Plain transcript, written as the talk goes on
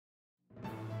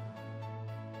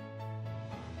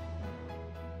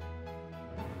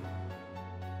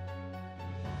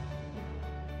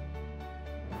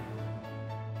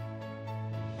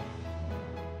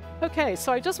Okay,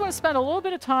 so I just want to spend a little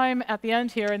bit of time at the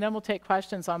end here, and then we'll take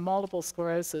questions on multiple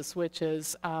sclerosis, which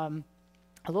is a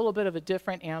little bit of a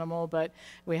different animal, but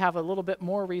we have a little bit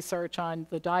more research on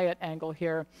the diet angle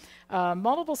here.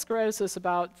 Multiple sclerosis,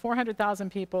 about 400,000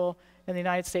 people in the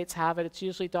United States have it. It's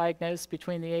usually diagnosed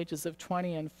between the ages of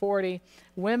 20 and 40.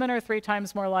 Women are 3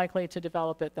 times more likely to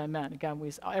develop it than men. Again,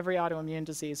 every autoimmune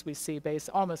disease we see,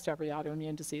 almost every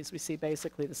autoimmune disease we see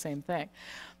basically the same thing.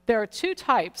 There are 2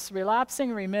 types,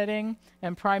 relapsing remitting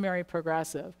and primary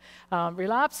progressive.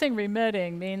 Relapsing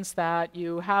remitting means that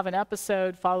you have an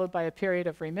episode followed by a period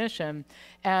of remission.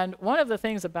 And one of the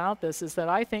things about this is that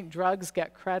I think drugs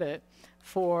get credit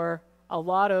for a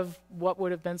lot of what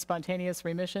would have been spontaneous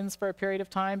remissions for a period of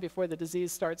time before the disease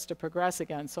starts to progress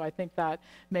again. So I think that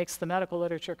makes the medical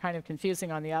literature kind of confusing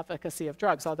on the efficacy of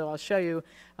drugs, although I'll show you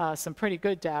some pretty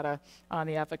good data on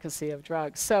the efficacy of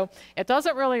drugs. So it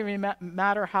doesn't really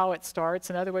matter how it starts.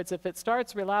 In other words, if it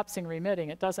starts relapsing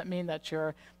remitting, it doesn't mean that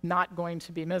you're not going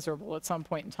to be miserable at some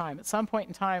point in time. At some point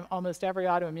in time, almost every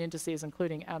autoimmune disease,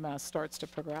 including MS, starts to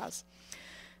progress.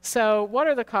 So what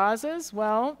are the causes?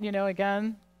 Well, you know,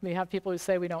 again, we have people who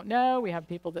say we don't know. We have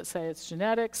people that say it's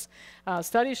genetics.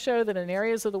 Studies show that in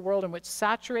areas of the world in which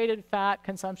saturated fat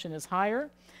consumption is higher,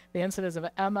 the incidence of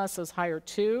MS is higher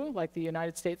too, like the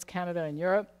United States, Canada, and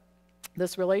Europe.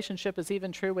 This relationship is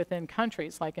even true within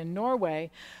countries. Like in Norway,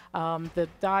 the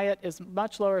diet is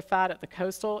much lower fat at the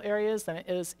coastal areas than it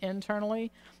is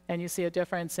internally, and you see a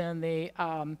difference in the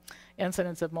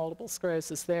incidence of multiple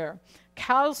sclerosis there.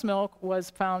 Cow's milk was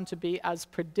found to be as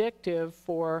predictive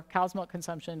for cow's milk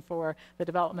consumption for the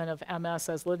development of MS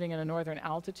as living in a northern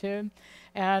altitude.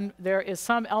 And there is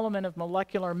some element of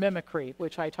molecular mimicry,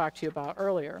 which I talked to you about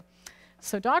earlier.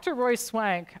 So Dr. Roy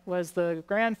Swank was the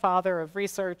grandfather of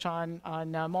research on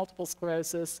multiple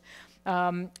sclerosis.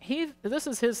 This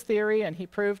is his theory, and he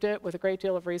proved it with a great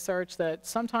deal of research, that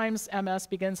sometimes MS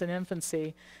begins in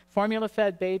infancy.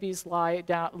 Formula-fed babies lay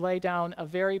down a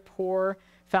very poor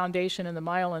foundation in the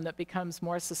myelin that becomes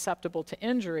more susceptible to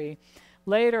injury.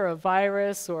 Later, a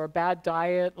virus or a bad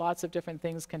diet, lots of different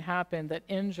things can happen that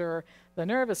injure the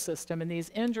nervous system, and these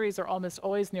injuries are almost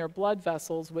always near blood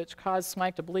vessels, which caused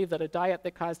Swank to believe that a diet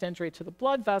that caused injury to the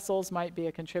blood vessels might be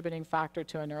a contributing factor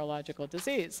to a neurological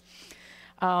disease.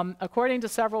 According to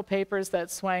several papers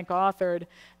that Swank authored,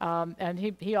 and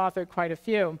he authored quite a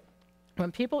few,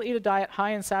 when people eat a diet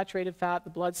high in saturated fat, the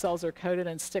blood cells are coated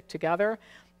and stick together.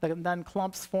 Then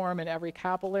clumps form in every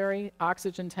capillary.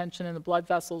 Oxygen tension in the blood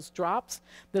vessels drops.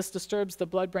 This disturbs the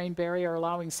blood-brain barrier,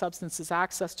 allowing substances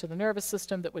access to the nervous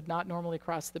system that would not normally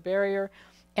cross the barrier.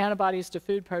 Antibodies to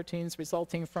food proteins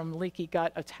resulting from leaky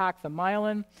gut attack the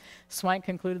myelin. Swank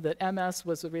concluded that MS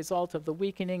was a result of the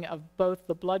weakening of both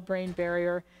the blood-brain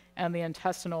barrier and the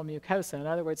intestinal mucosa. In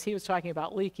other words, he was talking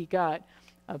about leaky gut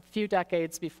a few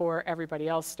decades before everybody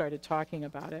else started talking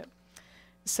about it.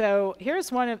 So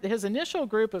here's one of his initial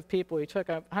group of people. He took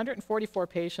 144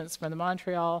 patients from the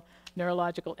Montreal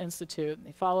Neurological Institute.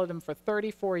 He followed them for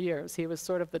 34 years. He was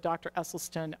sort of the Dr.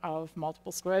 Esselstyn of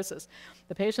multiple sclerosis.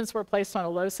 The patients were placed on a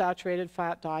low saturated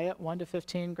fat diet, 1 to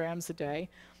 15 grams a day.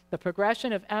 The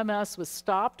progression of MS was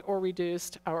stopped or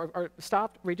reduced,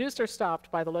 reduced or stopped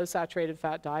by the low saturated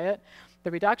fat diet. The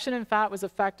reduction in fat was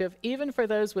effective even for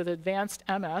those with advanced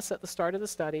MS at the start of the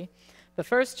study. The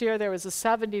first year, there was a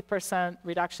 70%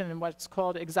 reduction in what's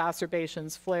called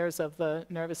exacerbations, flares of the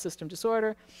nervous system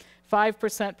disorder.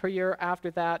 5% per year after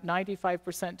that,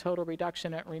 95% total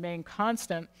reduction. It remained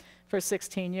constant for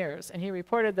 16 years. And he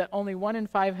reported that only 1 in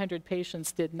 500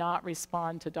 patients did not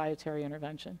respond to dietary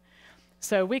intervention.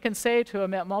 So we can say to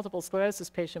a multiple sclerosis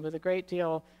patient with a great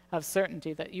deal of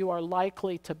certainty that you are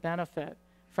likely to benefit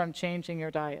from changing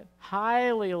your diet,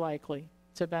 highly likely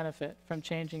to benefit from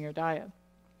changing your diet.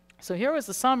 So here was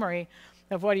the summary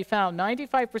of what he found.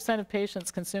 95% of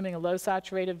patients consuming a low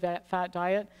saturated fat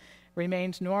diet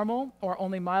remained normal or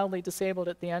only mildly disabled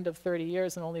at the end of 30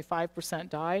 years, and only 5%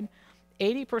 died.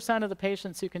 80% of the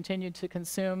patients who continued to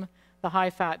consume the high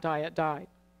fat diet died.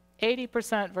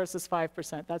 80% versus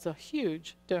 5%. That's a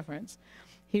huge difference.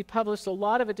 He published a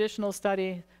lot of additional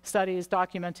studies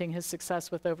documenting his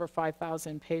success with over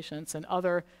 5,000 patients, and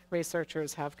other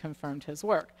researchers have confirmed his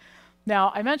work.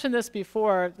 Now, I mentioned this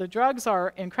before, the drugs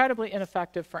are incredibly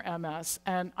ineffective for MS,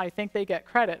 and I think they get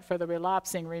credit for the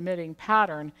relapsing remitting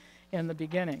pattern in the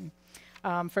beginning.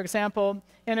 For example,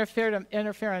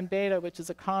 interferon beta, which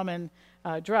is a common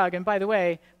drug. And by the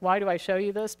way, why do I show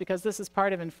you this? Because this is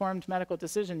part of informed medical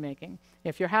decision making.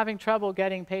 If you're having trouble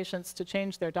getting patients to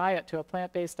change their diet to a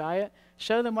plant-based diet,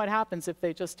 show them what happens if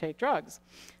they just take drugs.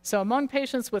 So among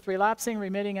patients with relapsing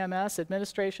remitting MS,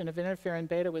 administration of interferon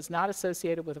beta was not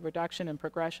associated with a reduction in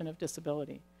progression of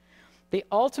disability. The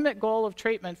ultimate goal of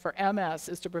treatment for MS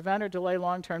is to prevent or delay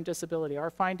long-term disability. Our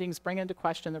findings bring into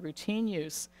question the routine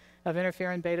use of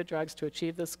interferon beta drugs to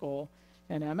achieve this goal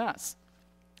in MS.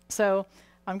 So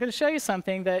I'm going to show you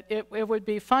something that it would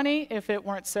be funny if it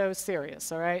weren't so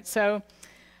serious, all right? So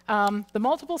the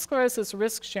multiple sclerosis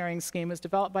risk-sharing scheme was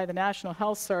developed by the National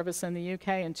Health Service in the UK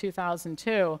in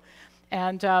 2002.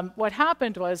 And what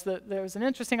happened was that there was an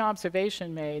interesting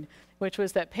observation made, which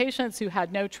was that patients who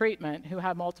had no treatment, who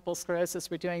had multiple sclerosis,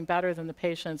 were doing better than the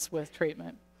patients with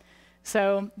treatment.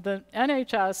 So the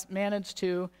NHS managed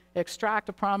to extract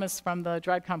a promise from the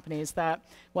drug companies that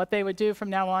what they would do from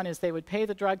now on is they would pay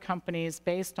the drug companies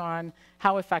based on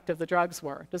how effective the drugs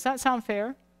were. Does that sound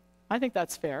fair? I think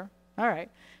that's fair. All right.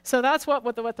 So that's what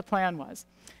the plan was.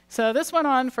 So this went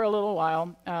on for a little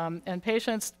while, and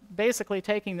patients basically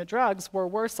taking the drugs were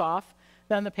worse off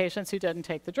than the patients who didn't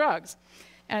take the drugs.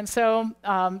 And so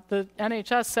the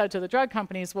NHS said to the drug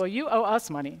companies, well, you owe us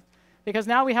money, because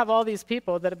now we have all these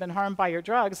people that have been harmed by your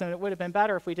drugs, and it would have been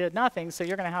better if we did nothing, so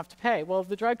you're going to have to pay. Well,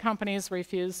 the drug companies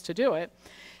refused to do it.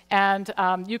 And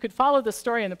you could follow the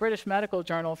story in the British Medical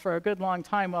Journal for a good long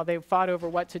time while they fought over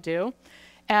what to do.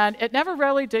 And it never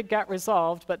really did get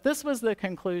resolved, but this was the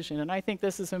conclusion, and I think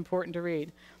this is important to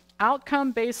read.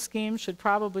 Outcome-based schemes should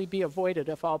probably be avoided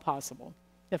if at all possible.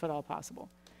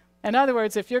 In other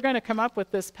words, if you're going to come up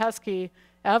with this pesky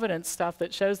evidence stuff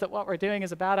that shows that what we're doing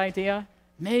is a bad idea,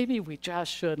 maybe we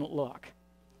just shouldn't look.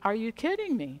 Are you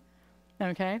kidding me?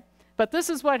 Okay? But this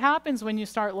is what happens when you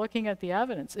start looking at the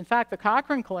evidence. In fact, the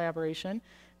Cochrane collaboration,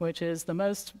 which is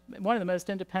one of the most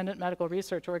independent medical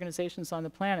research organizations on the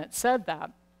planet, said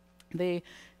that the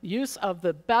use of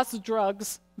the best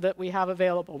drugs that we have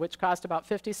available, which cost about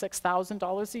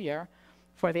 $56,000 a year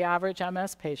for the average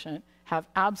MS patient, have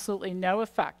absolutely no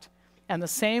effect. And the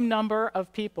same number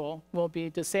of people will be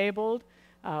disabled,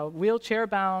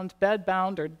 wheelchair-bound,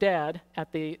 bed-bound, or dead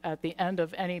at the end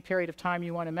of any period of time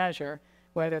you want to measure,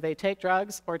 whether they take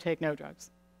drugs or take no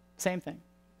drugs. Same thing.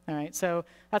 All right, so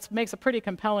that makes a pretty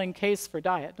compelling case for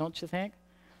diet, don't you think?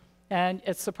 And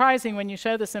it's surprising when you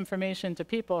show this information to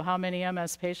people how many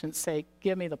MS patients say,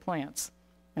 give me the plants,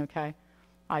 okay?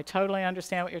 I totally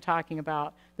understand what you're talking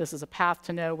about. This is a path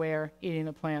to nowhere. Eating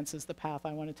the plants is the path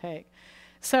I want to take.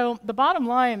 So the bottom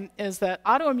line is that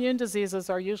autoimmune diseases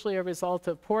are usually a result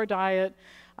of poor diet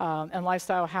and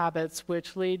lifestyle habits,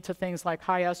 which lead to things like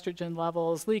high estrogen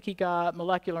levels, leaky gut,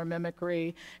 molecular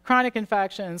mimicry, chronic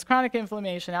infections, chronic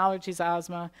inflammation, allergies,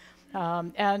 asthma.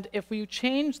 And if you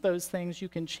change those things, you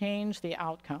can change the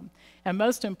outcome. And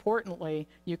most importantly,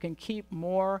 you can keep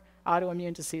more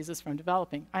autoimmune diseases from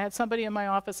developing. I had somebody in my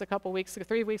office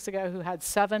 3 weeks ago who had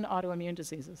 7 autoimmune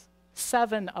diseases,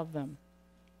 7 of them.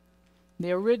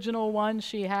 The original one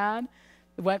she had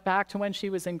went back to when she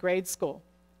was in grade school.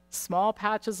 Small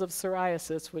patches of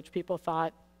psoriasis, which people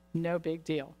thought no big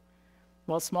deal.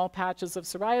 Well, small patches of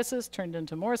psoriasis turned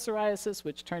into more psoriasis,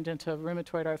 which turned into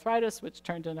rheumatoid arthritis, which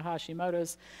turned into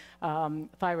Hashimoto's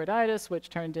thyroiditis, which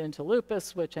turned into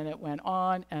lupus, and it went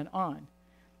on and on.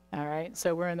 All right,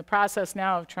 so we're in the process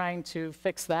now of trying to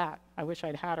fix that. I wish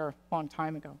I'd had her a long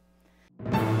time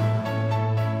ago.